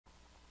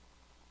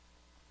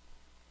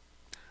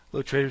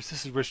Hello traders,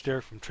 this is Rich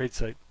Derrick from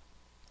Tradesight.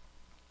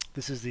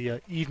 This is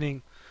the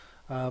evening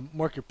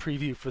market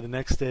preview for the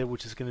next day,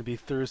 which is going to be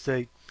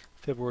Thursday,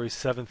 February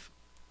 7th,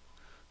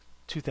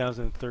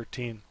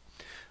 2013.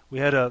 We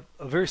had a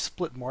very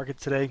split market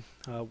today,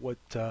 what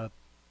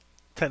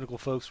technical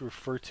folks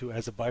refer to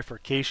as a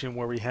bifurcation,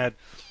 where we had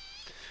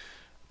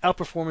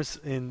outperformance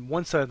in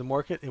one side of the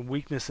market and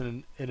weakness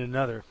in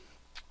another.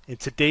 In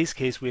today's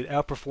case, we had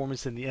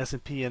outperformance in the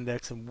S&P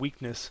index and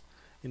weakness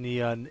in the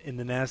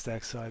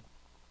NASDAQ side.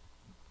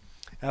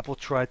 Apple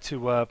tried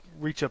to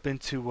reach up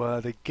into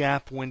the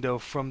gap window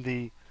from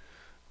the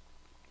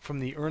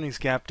earnings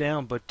gap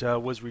down, but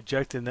was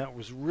rejected, and that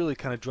was really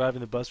kind of driving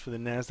the bus for the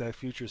Nasdaq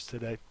futures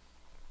today.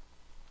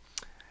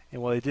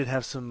 And while they did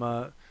have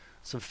some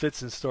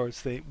fits and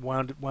starts, they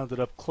wound it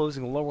up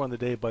closing lower on the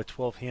day by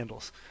 12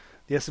 handles.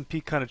 The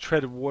S&P kind of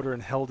treaded water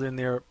and held in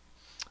there,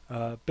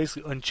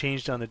 basically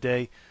unchanged on the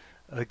day.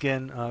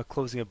 Again,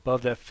 closing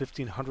above that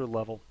 1500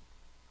 level.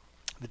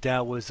 The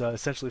Dow was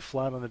essentially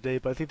flat on the day,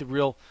 but I think the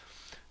real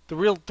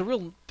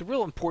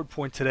important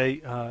point today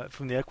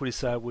from the equity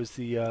side was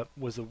the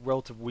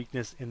relative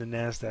weakness in the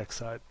Nasdaq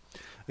side.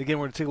 Again,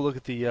 we're going to take a look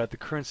at the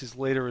currencies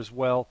later as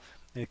well,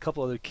 and a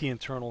couple other key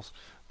internals.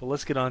 But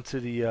let's get on to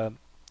the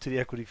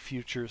equity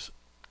futures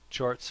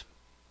charts.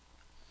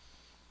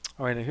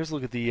 All right, now here's a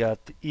look at the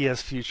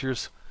ES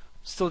futures.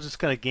 Still just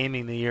kind of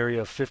gaming the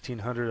area of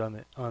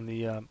 1500 on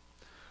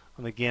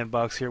the GAN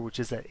box here, which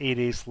is that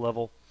 8/8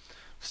 level.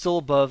 Still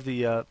above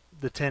the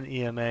 10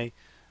 EMA.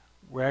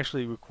 We're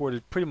actually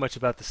recorded pretty much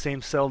about the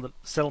same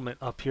settlement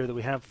up here that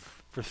we have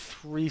for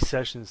 3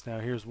 sessions now.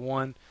 Here's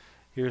 1,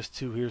 here's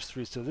 2, here's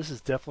 3. So this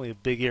is definitely a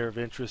big area of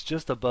interest,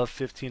 just above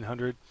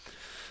 1500.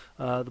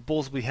 The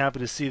bulls will be happy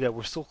to see that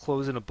we're still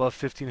closing above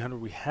 1500.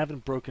 We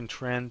haven't broken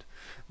trend.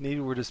 Maybe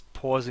we're just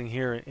pausing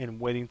here and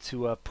waiting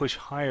to push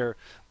higher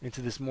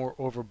into this more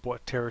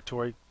overbought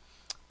territory.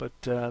 But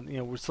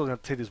we're still going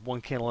to take this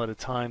one candle at a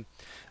time.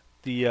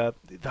 The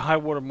high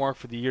water mark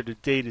for the year to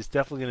date is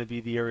definitely going to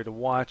be the area to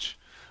watch,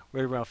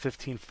 right around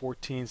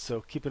 1514.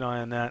 So keep an eye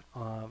on that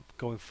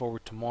going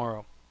forward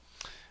tomorrow.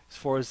 As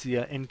far as the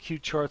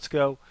NQ charts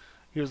go,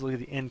 here's a look at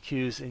the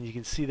NQs, and you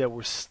can see that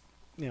we're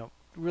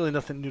really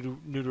nothing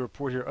new to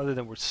report here, other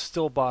than we're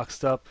still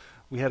boxed up.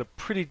 We had a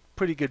pretty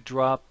good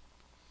drop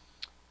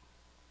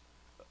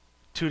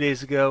 2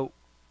 days ago,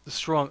 the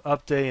strong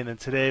up day, and then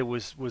today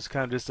was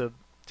kind of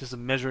just a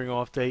measuring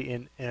off day.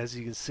 And as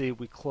you can see,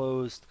 we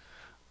closed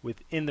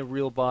within the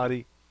real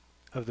body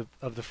of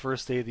the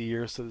first day of the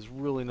year, so there's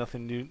really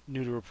nothing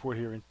new to report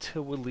here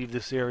until we leave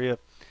this area.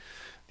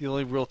 The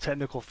only real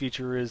technical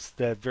feature is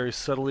that very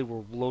subtly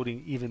we're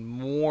loading even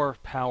more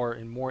power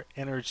and more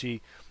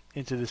energy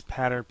into this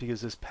pattern,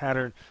 because this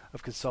pattern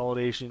of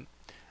consolidation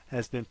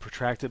has been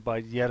protracted by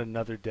yet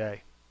another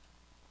day.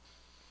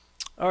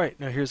 All right,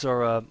 now here's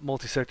our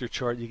multi-sector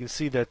chart. You can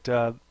see that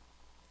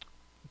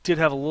did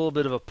have a little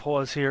bit of a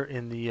pause here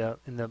in the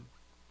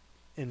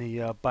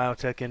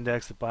biotech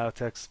index, the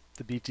biotechs,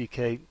 the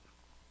BTK.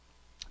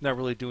 Not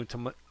really doing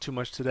too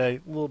much today.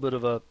 A little bit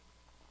of a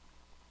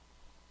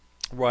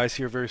rise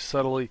here, very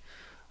subtly,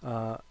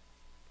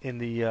 in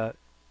the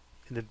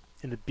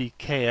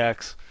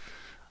BKX.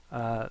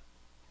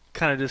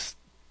 Kind of just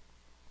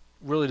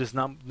really just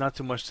not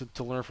too much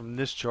to learn from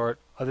this chart,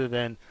 other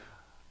than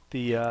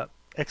the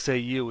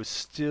XAU is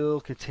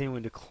still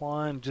continuing to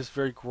climb, just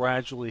very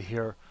gradually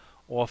here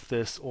off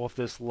this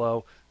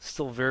low.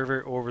 Still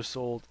very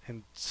oversold,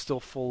 and still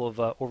full of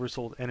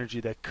oversold energy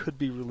that could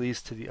be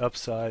released to the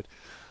upside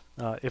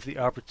if the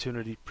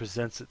opportunity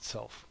presents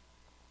itself.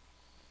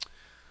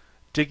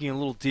 Digging a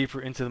little deeper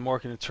into the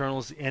market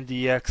internals, the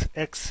NDX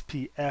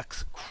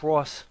XPX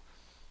cross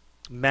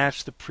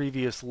matched the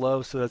previous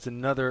low, so that's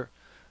another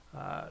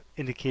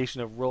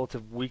indication of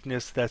relative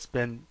weakness that's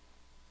been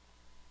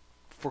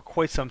for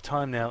quite some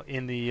time now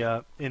in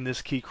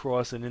this key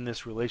cross and in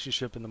this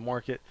relationship in the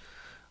market.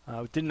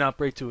 Did not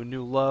break to a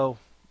new low,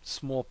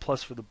 small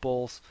plus for the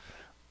bulls,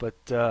 but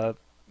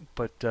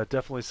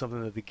definitely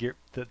something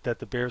that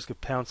the bears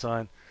could pounce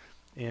on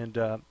and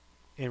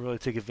really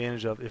take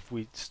advantage of if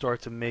we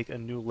start to make a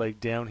new leg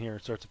down here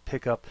and start to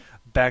pick up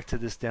back to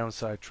this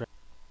downside trend.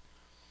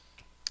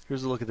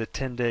 Here's a look at the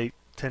 10-day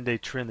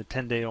trend, the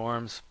 10-day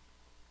arms.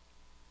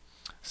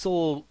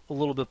 Still a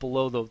little bit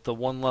below the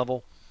 1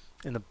 level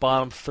in the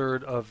bottom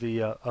third of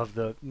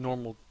the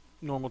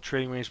normal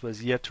trading range, but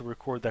has yet to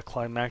record that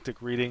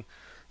climactic reading.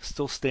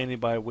 Still standing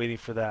by, waiting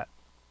for that.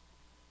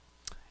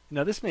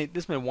 Now this may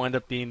wind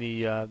up being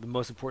the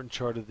most important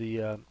chart of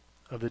the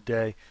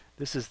day.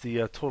 This is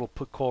the total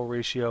put-call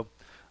ratio.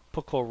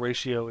 Put-call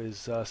ratio is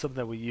something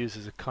that we use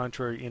as a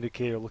contrary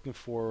indicator, looking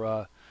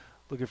for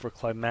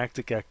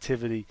climactic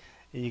activity.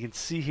 And you can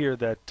see here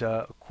that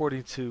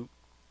according to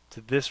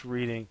this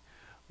reading,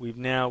 we've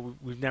now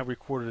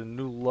recorded a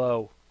new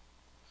low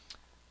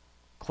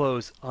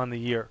close on the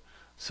year.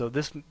 So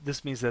this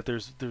means that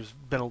this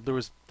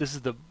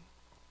is the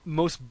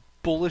most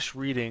bullish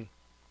reading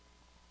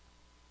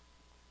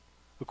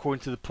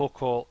according to the pull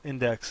call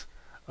index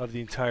of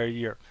the entire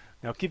year.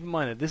 Now keep in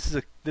mind that this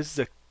is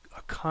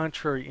a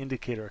contrary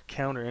indicator, a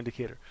counter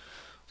indicator.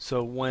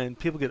 So when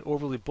people get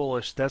overly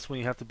bullish, that's when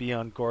you have to be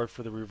on guard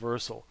for the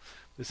reversal.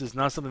 This is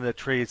not something that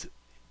trades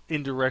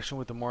in direction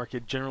with the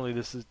market. Generally,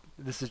 this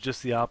is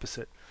just the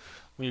opposite.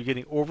 When you're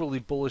getting overly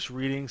bullish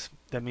readings,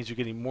 that means you're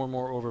getting more and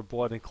more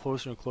overbought and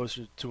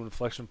closer to an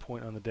inflection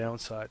point on the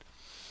downside.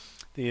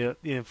 The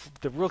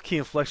real key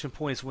inflection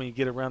point is when you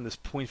get around this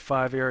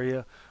 0.5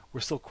 area. We're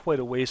still quite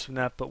a ways from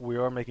that, but we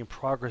are making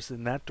progress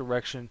in that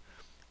direction,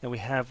 and we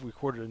have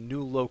recorded a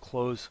new low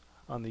close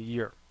on the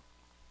year.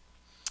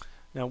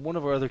 Now, one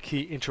of our other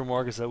key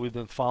intramarkets that we've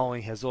been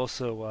following has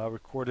also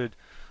recorded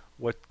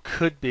what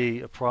could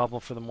be a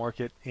problem for the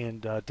market,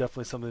 and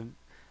definitely something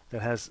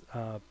that has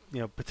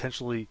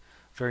potentially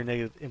very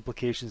negative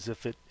implications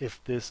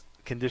if this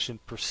condition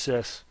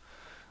persists.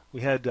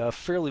 We had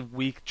fairly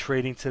weak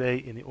trading today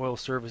in the oil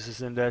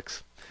services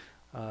index.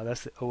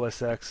 That's the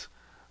OSX.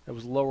 It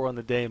was lower on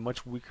the day and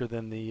much weaker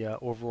than the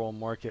overall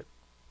market.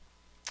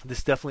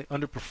 This definitely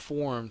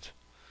underperformed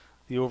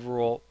the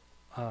overall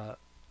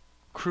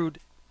crude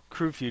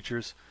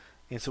futures,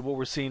 and so what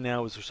we're seeing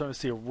now is we're starting to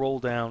see a roll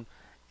down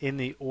in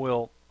the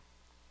oil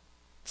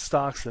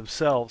stocks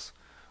themselves,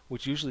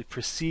 which usually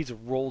precedes a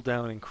roll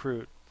down in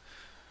crude.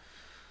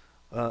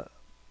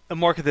 A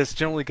market that's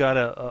generally got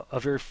a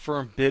very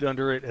firm bid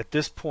under it at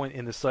this point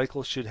in the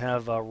cycle should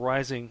have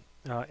rising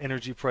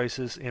energy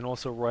prices and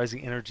also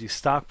rising energy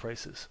stock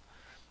prices.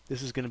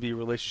 This is going to be a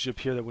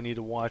relationship here that we need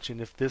to watch,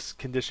 and if this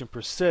condition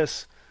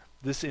persists,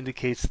 this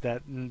indicates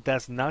that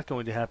that's not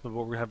going to happen, but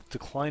we're going to have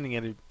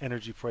declining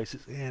energy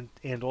prices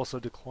and also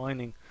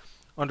declining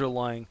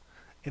underlying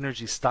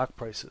energy stock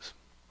prices.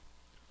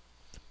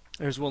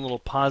 There's one little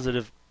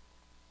positive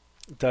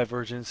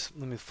divergence.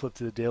 Let me flip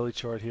to the daily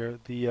chart here.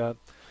 The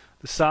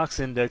SOX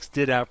index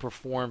did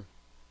outperform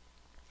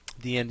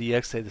the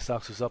NDX today. The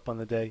SOX was up on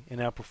the day and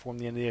outperformed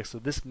the NDX. So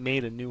this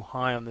made a new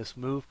high on this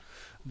move.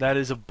 That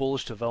is a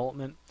bullish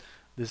development.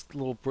 This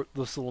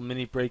little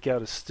mini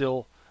breakout is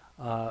still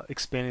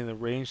expanding the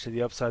range to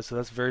the upside. So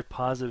that's very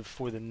positive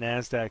for the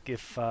Nasdaq.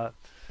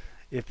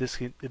 If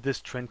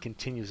this trend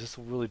continues, this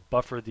will really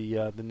buffer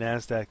the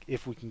Nasdaq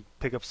if we can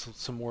pick up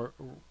some more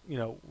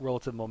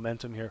relative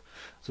momentum here.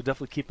 So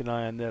definitely keep an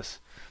eye on this.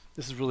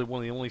 This is really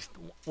one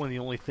of the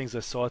only things I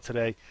saw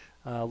today,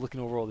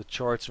 looking over all the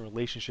charts and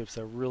relationships,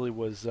 that really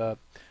was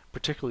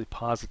particularly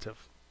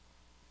positive.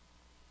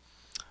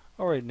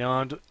 All right,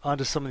 now on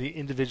to some of the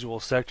individual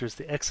sectors.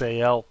 The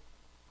XAL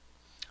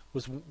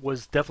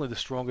was definitely the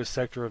strongest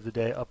sector of the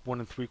day, up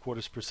 1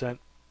 3/4%.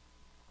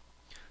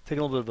 Taking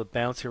a little bit of a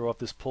bounce here off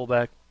this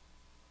pullback.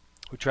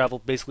 We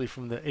traveled basically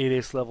from the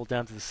 8/8 level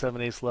down to the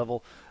 7/8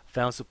 level,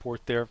 found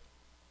support there,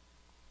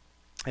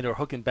 and are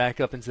hooking back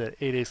up into that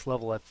 8/8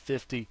 level at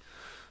 50.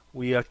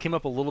 We came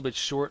up a little bit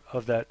short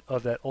of that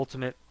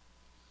ultimate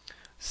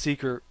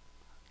seeker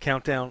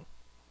countdown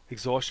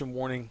exhaustion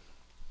warning.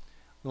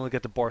 We only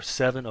got the bar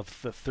 7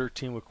 of the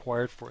 13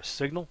 required for a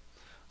signal,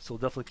 so we'll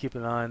definitely keep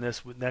an eye on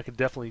this. That could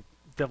definitely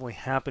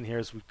happen here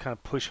as we kind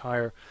of push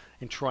higher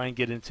and try and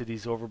get into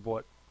these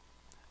overbought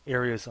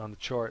areas on the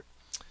chart.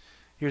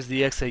 Here's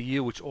the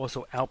XAU, which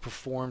also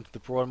outperformed the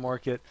broad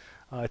market.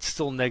 It's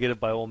still negative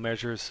by all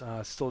measures.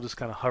 Still just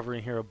kind of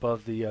hovering here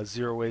above the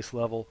 0/8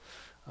 level.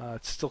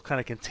 It's still kind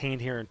of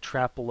contained here and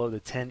trapped below the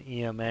 10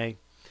 EMA.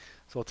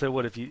 So I'll tell you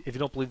what, if you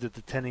don't believe that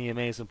the 10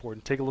 EMA is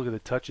important, take a look at the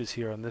touches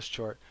here on this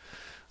chart.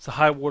 It's a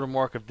high water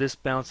mark of this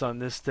bounce on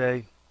this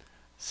day.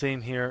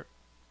 Same here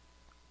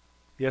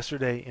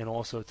yesterday and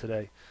also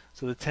today.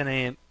 So the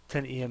 10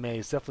 EMA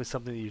is definitely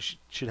something that you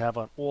should have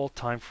on all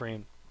time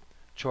frame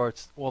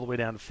charts all the way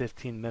down to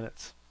 15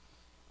 minutes.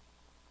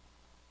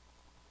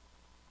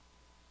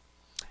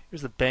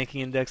 Here's the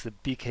banking index. The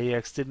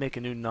BKX did make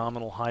a new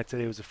nominal high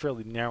today. It was a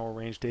fairly narrow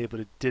range day, but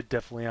it did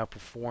definitely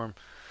outperform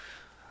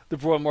the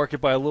broad market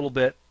by a little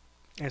bit,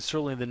 and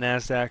certainly the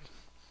Nasdaq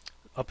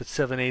up at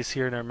 7/8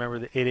 here. And I remember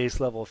the 8/8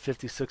 level of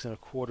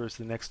 56.25 is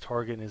the next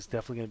target, and is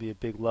definitely going to be a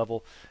big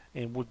level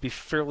and would be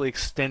fairly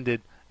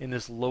extended in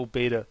this low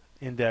beta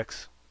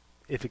index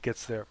if it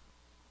gets there.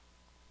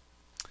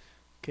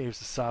 Okay, here's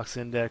the SOX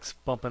index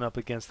bumping up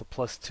against the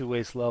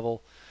 +2/8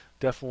 level.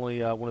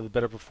 Definitely one of the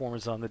better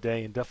performers on the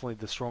day, and definitely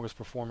the strongest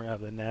performer out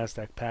of the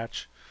Nasdaq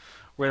patch.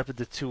 Right up at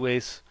the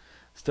 2/8.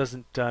 This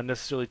doesn't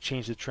necessarily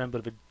change the trend, but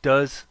if it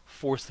does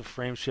force the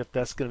frame shift,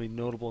 that's going to be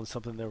notable and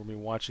something that we'll be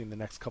watching the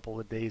next couple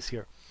of days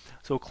here.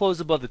 So we'll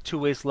close above the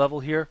 2/8 level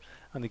here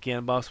on the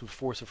GAN box would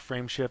force a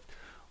frame shift,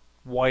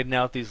 widen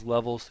out these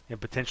levels, and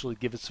potentially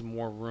give it some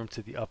more room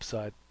to the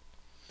upside.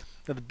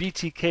 Now the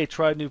BTK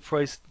tried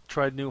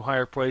new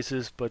higher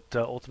prices, but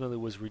ultimately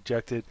was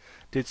rejected.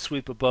 Did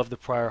sweep above the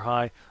prior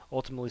high,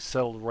 ultimately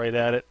settled right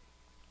at it.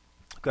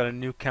 Got a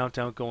new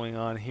countdown going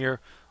on here.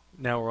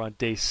 Now we're on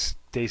day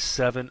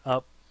 7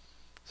 up,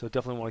 so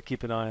definitely want to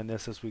keep an eye on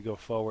this as we go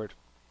forward.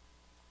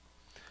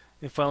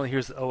 And finally,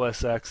 here's the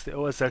OSX. The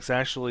OSX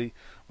actually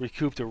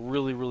recouped a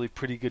really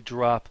pretty good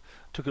drop.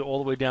 Took it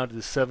all the way down to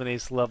the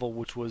 7/8 level,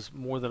 which was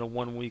more than a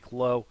 1-week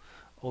low.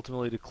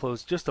 Ultimately to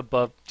close just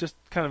above, just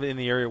kind of in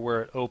the area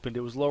where it opened.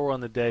 It was lower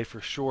on the day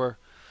for sure,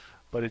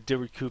 but it did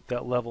recoup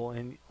that level.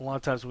 And a lot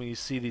of times when you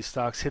see these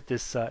stocks hit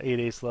this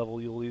 8/8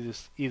 level, you'll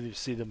either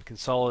see them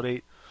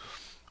consolidate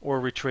or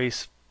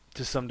retrace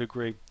to some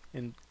degree.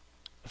 And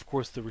of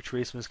course, the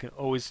retracements can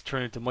always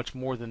turn into much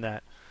more than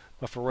that.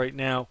 But for right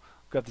now,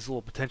 we've got this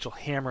little potential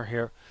hammer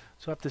here.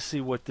 So I have to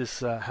see what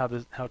this,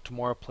 how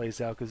tomorrow plays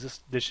out,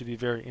 because this should be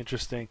very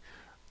interesting,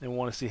 and we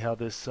want to see how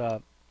this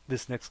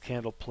this next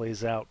candle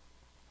plays out.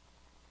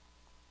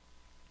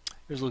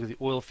 Here's a look at the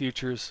oil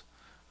futures.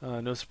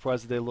 No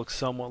surprise that they look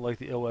somewhat like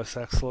the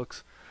OSX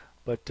looks,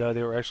 but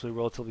they were actually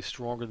relatively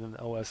stronger than the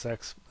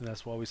OSX, and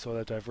that's why we saw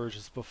that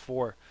divergence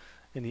before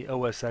in the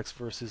OSX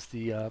versus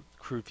the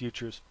crude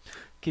futures.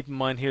 Keep in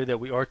mind here that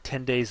we are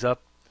 10 days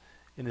up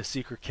in the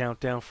secret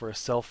countdown for a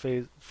sell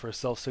phase, for a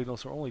sell signal,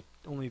 so we're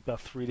only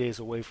about 3 days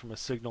away from a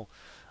signal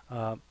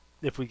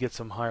if we get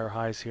some higher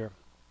highs here.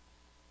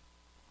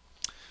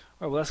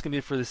 All right, well, that's going to be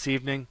it for this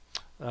evening.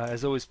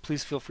 As always,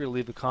 please feel free to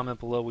leave a comment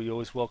below. We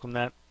always welcome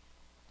that.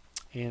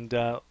 And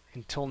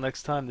until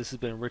next time, this has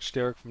been Rich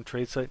Derrick from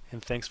Tradesight,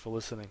 and thanks for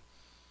listening.